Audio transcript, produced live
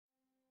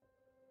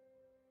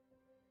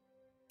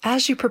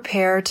As you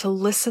prepare to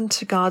listen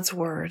to God's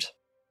Word,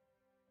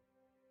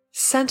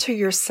 center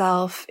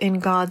yourself in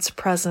God's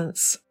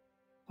presence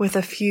with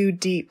a few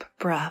deep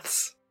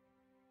breaths.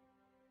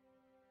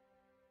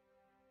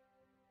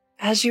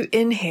 As you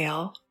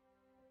inhale,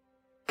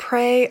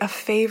 pray a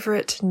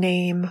favorite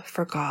name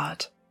for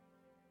God.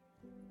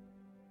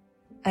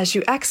 As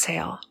you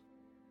exhale,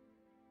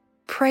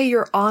 pray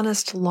your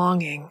honest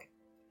longing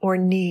or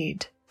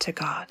need to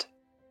God.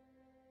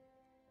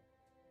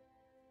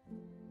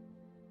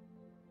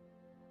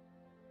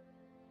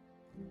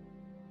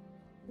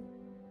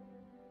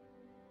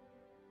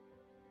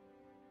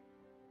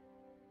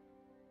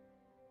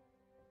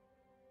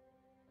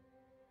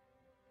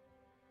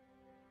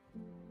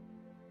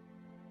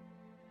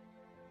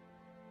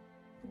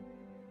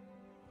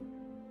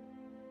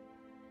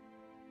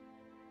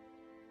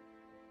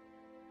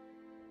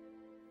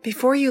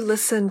 Before you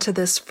listen to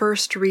this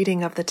first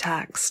reading of the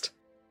text,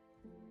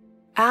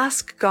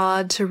 ask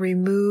God to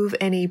remove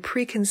any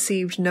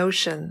preconceived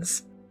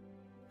notions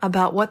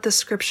about what the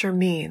scripture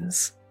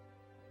means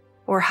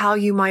or how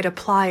you might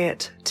apply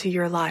it to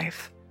your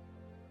life.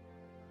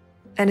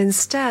 And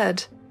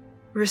instead,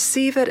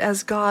 receive it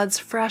as God's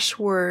fresh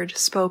word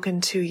spoken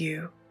to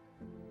you.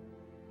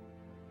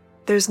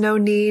 There's no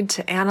need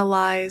to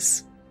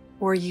analyze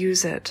or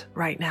use it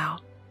right now.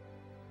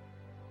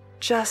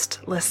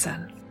 Just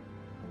listen.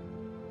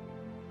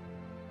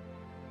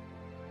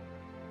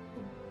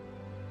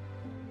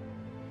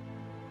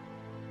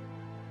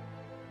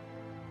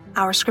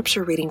 Our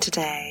scripture reading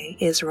today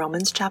is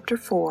Romans chapter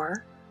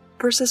 4,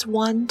 verses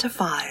 1 to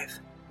 5.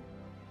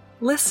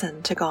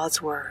 Listen to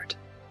God's word.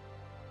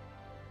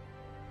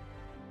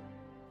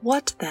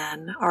 What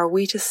then are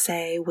we to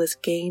say was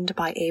gained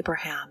by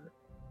Abraham,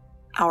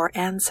 our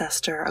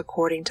ancestor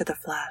according to the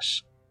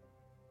flesh?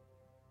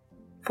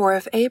 For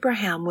if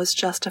Abraham was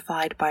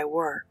justified by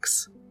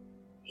works,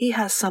 he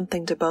has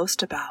something to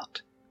boast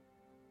about,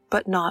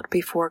 but not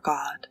before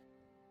God.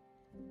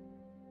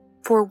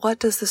 For what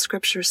does the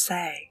scripture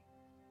say?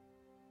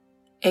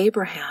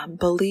 Abraham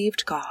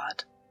believed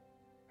God,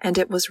 and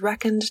it was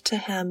reckoned to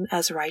him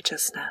as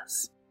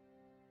righteousness.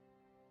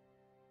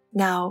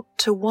 Now,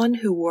 to one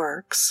who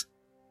works,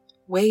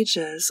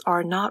 wages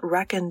are not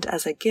reckoned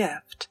as a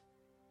gift,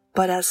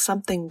 but as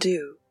something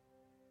due.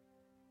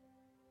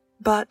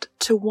 But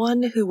to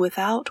one who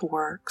without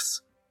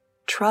works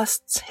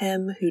trusts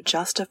him who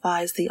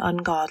justifies the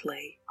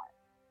ungodly,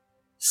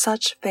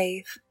 such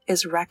faith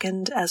is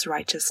reckoned as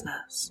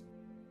righteousness.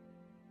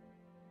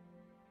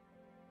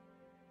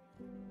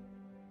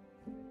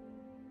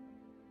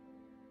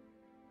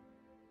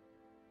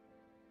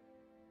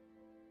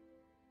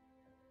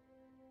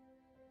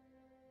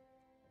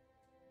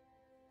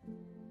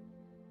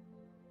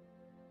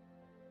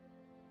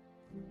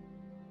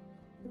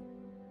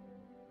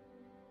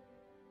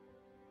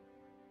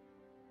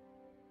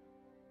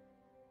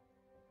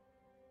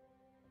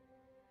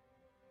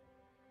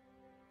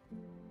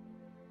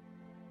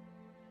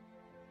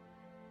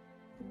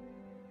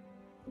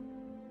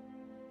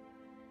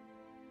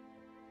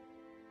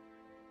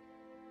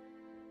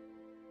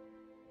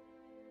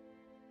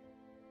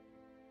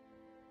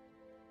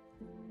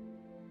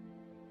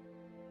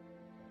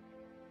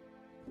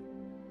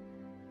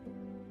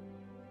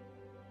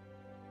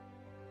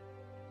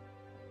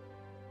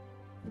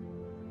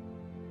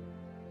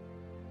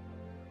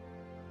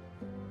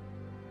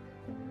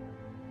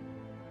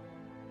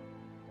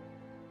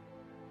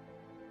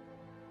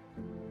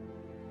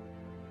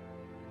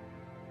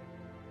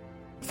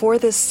 For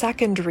this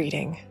second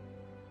reading,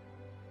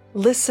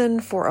 listen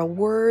for a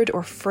word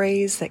or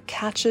phrase that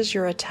catches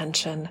your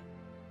attention,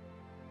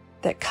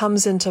 that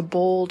comes into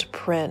bold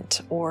print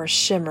or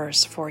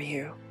shimmers for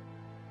you.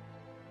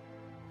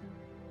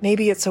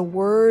 Maybe it's a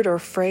word or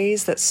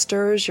phrase that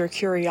stirs your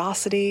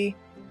curiosity,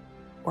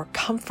 or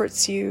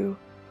comforts you,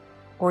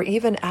 or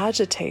even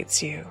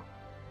agitates you.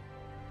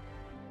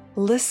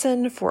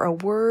 Listen for a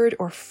word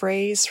or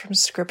phrase from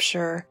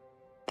Scripture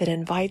that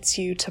invites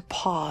you to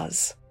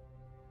pause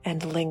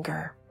and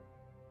linger.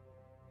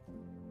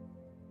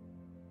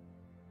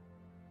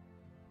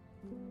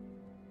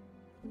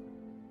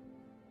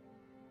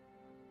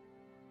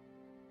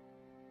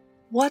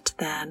 What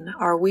then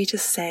are we to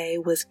say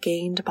was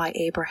gained by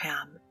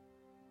Abraham,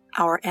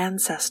 our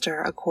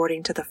ancestor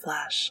according to the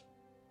flesh?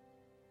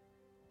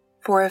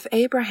 For if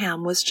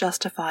Abraham was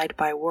justified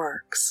by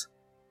works,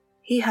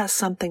 he has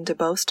something to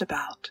boast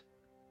about,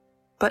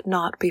 but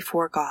not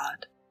before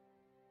God.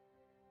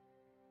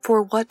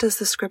 For what does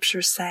the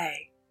scripture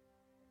say?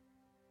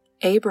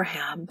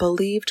 Abraham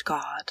believed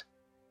God,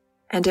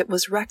 and it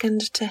was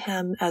reckoned to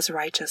him as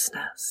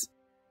righteousness.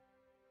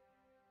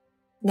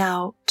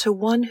 Now, to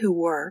one who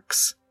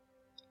works,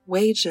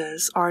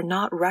 wages are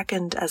not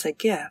reckoned as a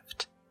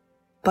gift,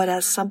 but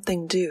as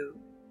something due.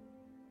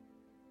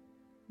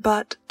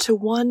 But to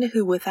one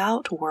who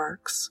without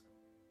works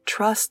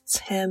trusts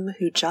him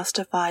who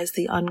justifies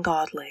the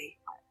ungodly,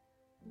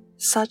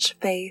 such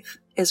faith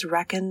is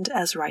reckoned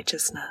as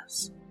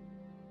righteousness.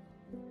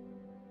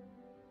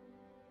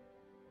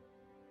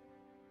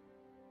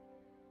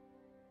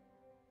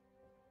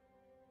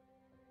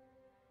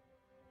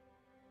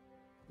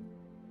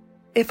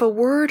 If a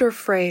word or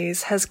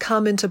phrase has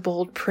come into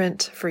bold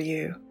print for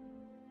you,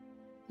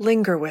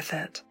 linger with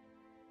it.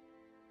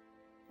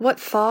 What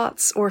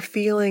thoughts or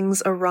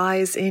feelings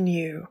arise in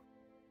you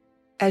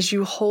as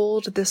you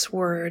hold this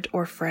word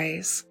or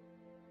phrase?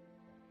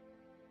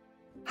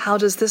 How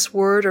does this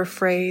word or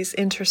phrase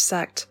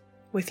intersect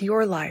with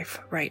your life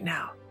right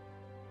now?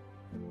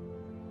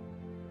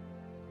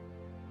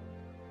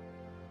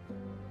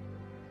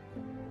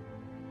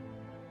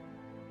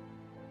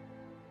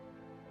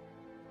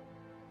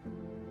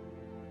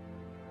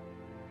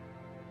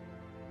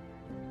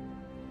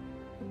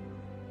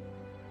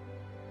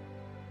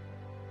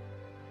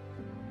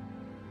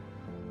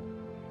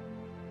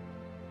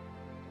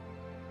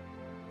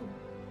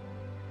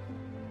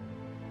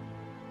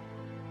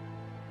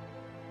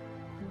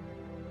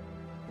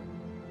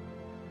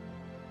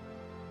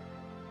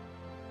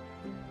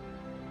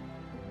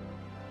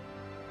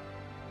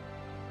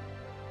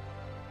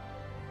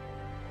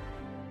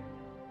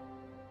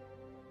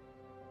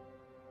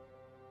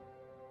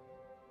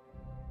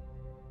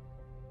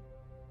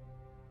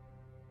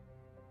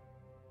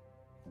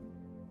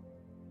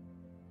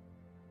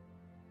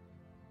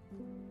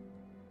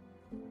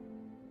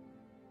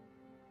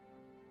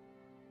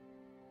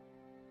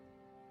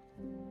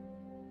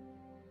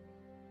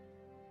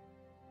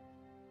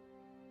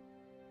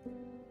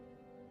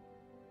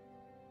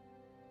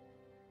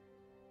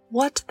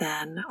 What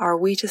then are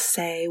we to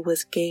say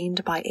was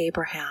gained by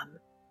Abraham,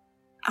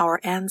 our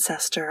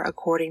ancestor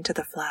according to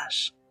the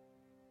flesh?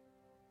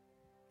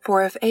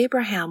 For if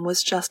Abraham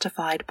was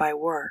justified by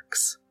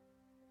works,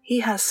 he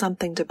has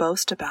something to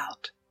boast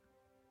about,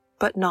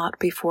 but not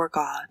before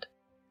God.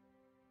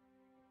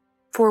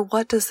 For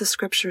what does the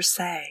Scripture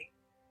say?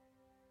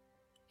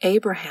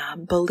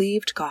 Abraham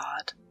believed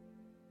God,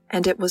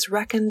 and it was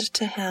reckoned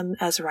to him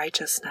as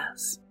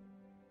righteousness.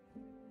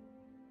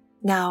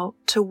 Now,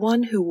 to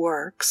one who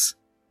works,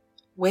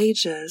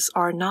 wages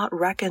are not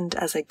reckoned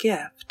as a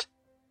gift,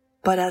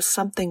 but as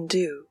something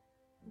due.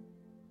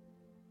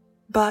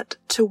 But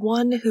to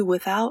one who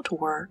without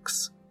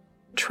works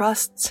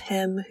trusts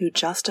him who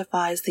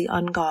justifies the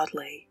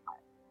ungodly,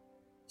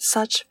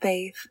 such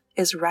faith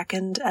is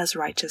reckoned as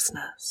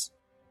righteousness.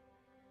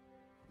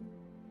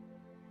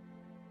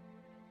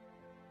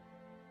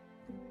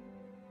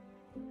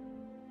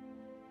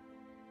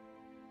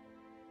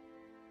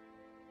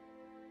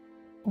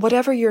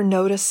 Whatever you're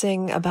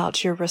noticing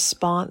about your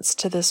response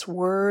to this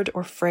word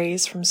or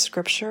phrase from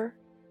Scripture,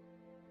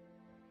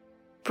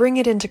 bring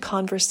it into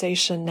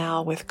conversation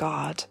now with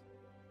God,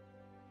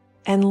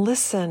 and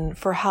listen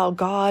for how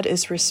God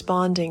is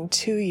responding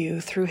to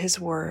you through His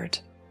Word.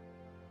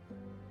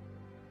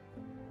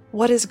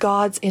 What is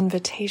God's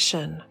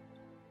invitation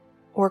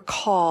or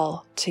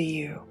call to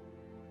you?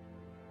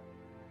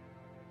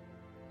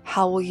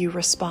 How will you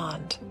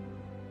respond?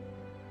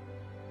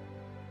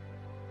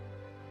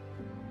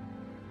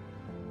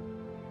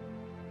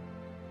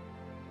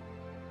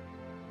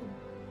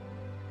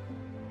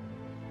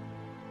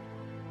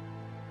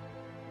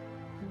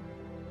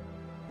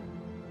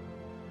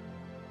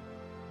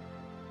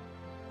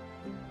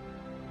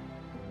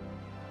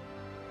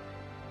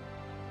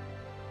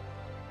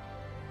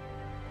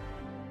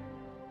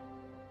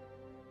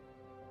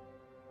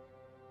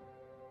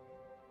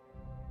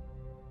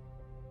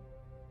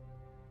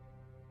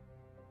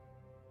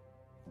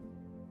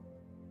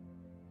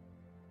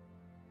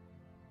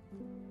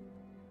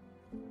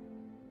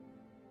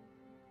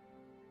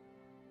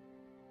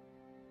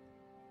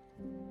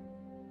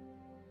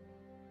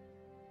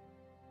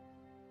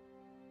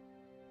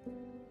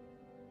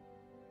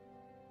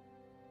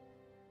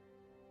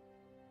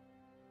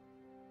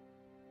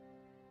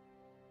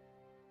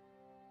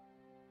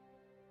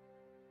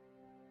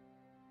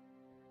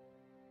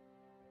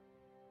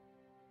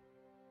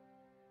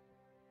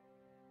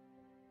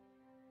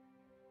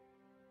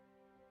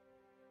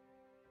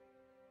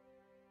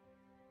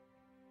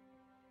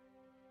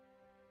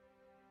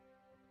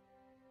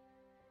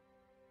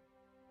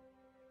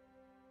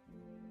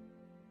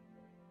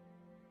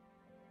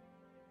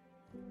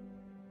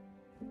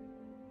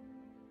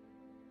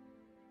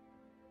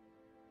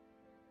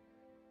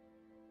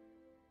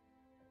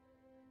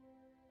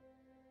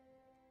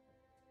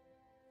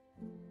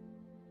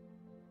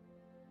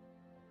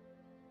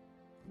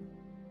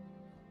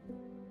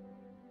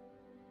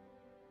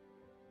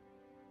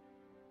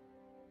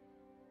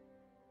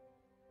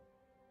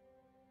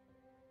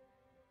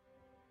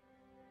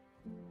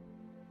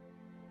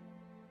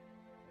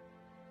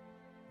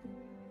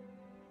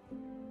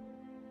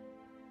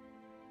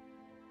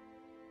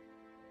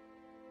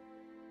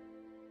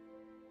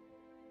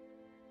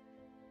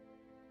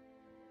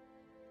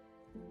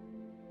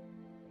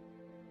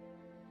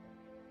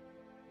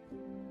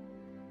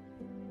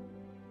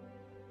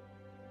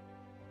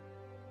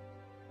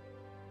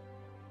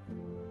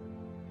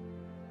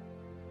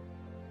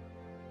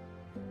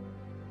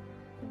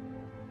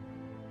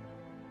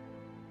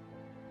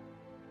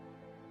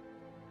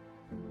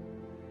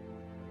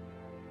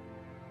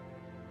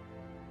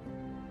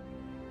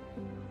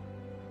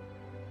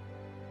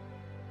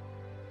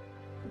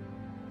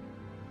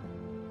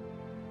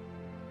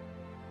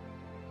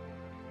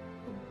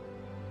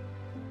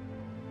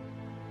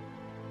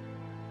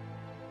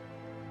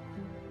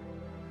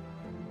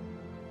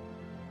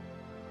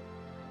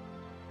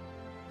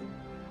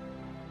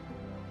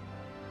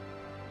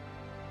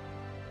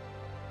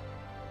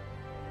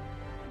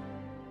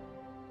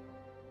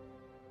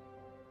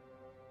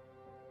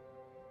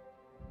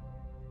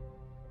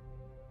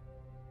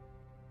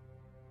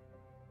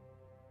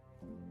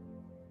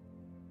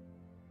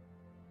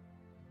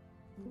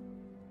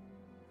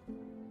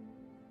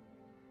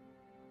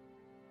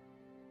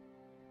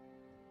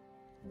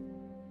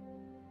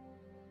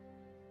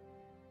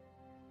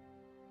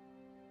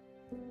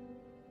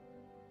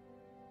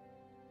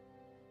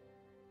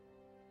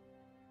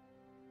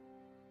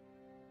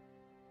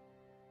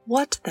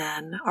 What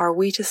then are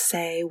we to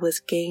say was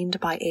gained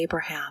by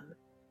Abraham,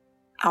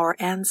 our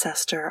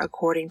ancestor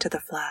according to the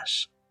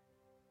flesh?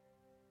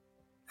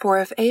 For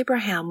if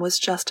Abraham was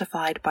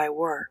justified by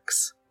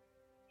works,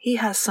 he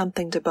has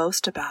something to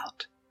boast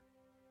about,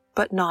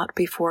 but not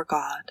before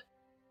God.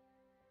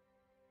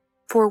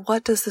 For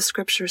what does the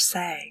Scripture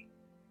say?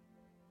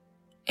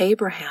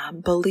 Abraham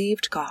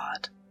believed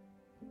God,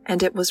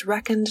 and it was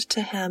reckoned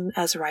to him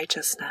as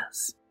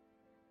righteousness.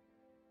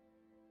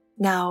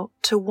 Now,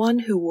 to one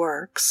who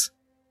works,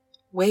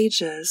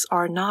 wages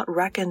are not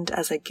reckoned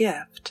as a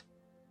gift,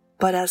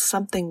 but as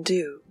something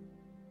due.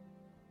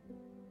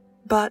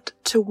 But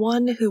to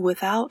one who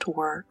without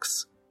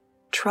works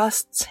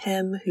trusts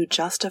him who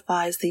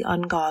justifies the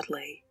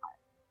ungodly,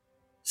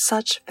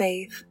 such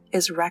faith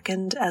is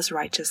reckoned as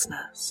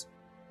righteousness.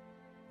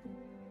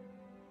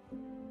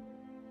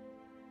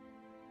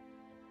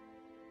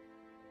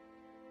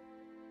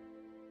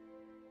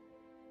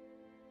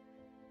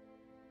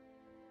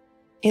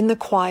 In the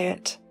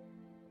quiet,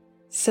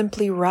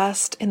 simply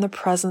rest in the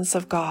presence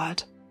of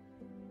God.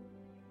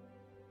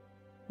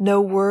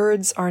 No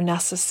words are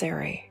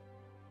necessary.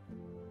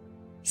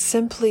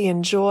 Simply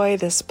enjoy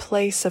this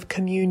place of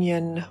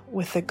communion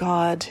with the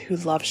God who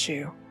loves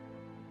you.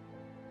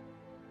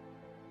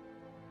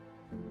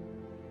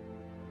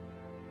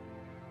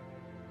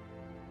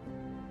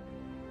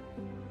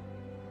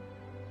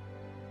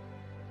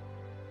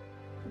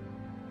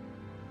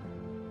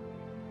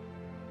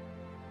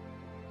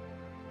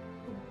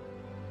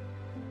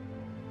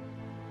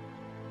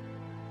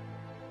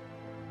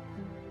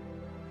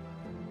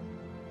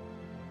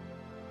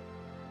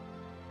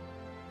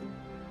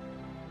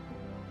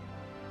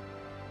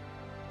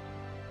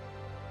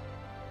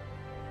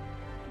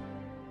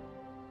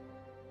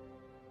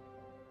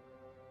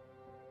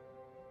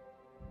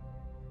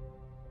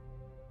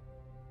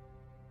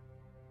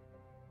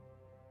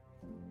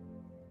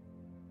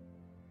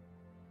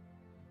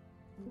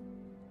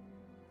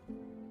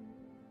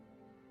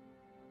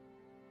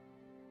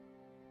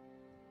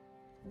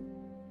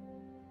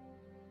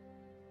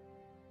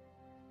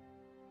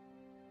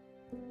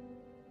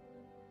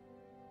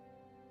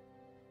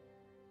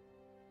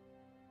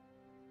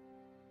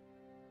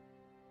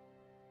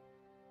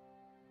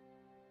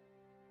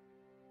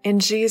 In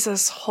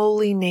Jesus'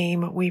 holy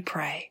name we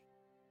pray.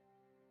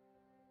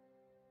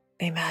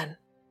 Amen.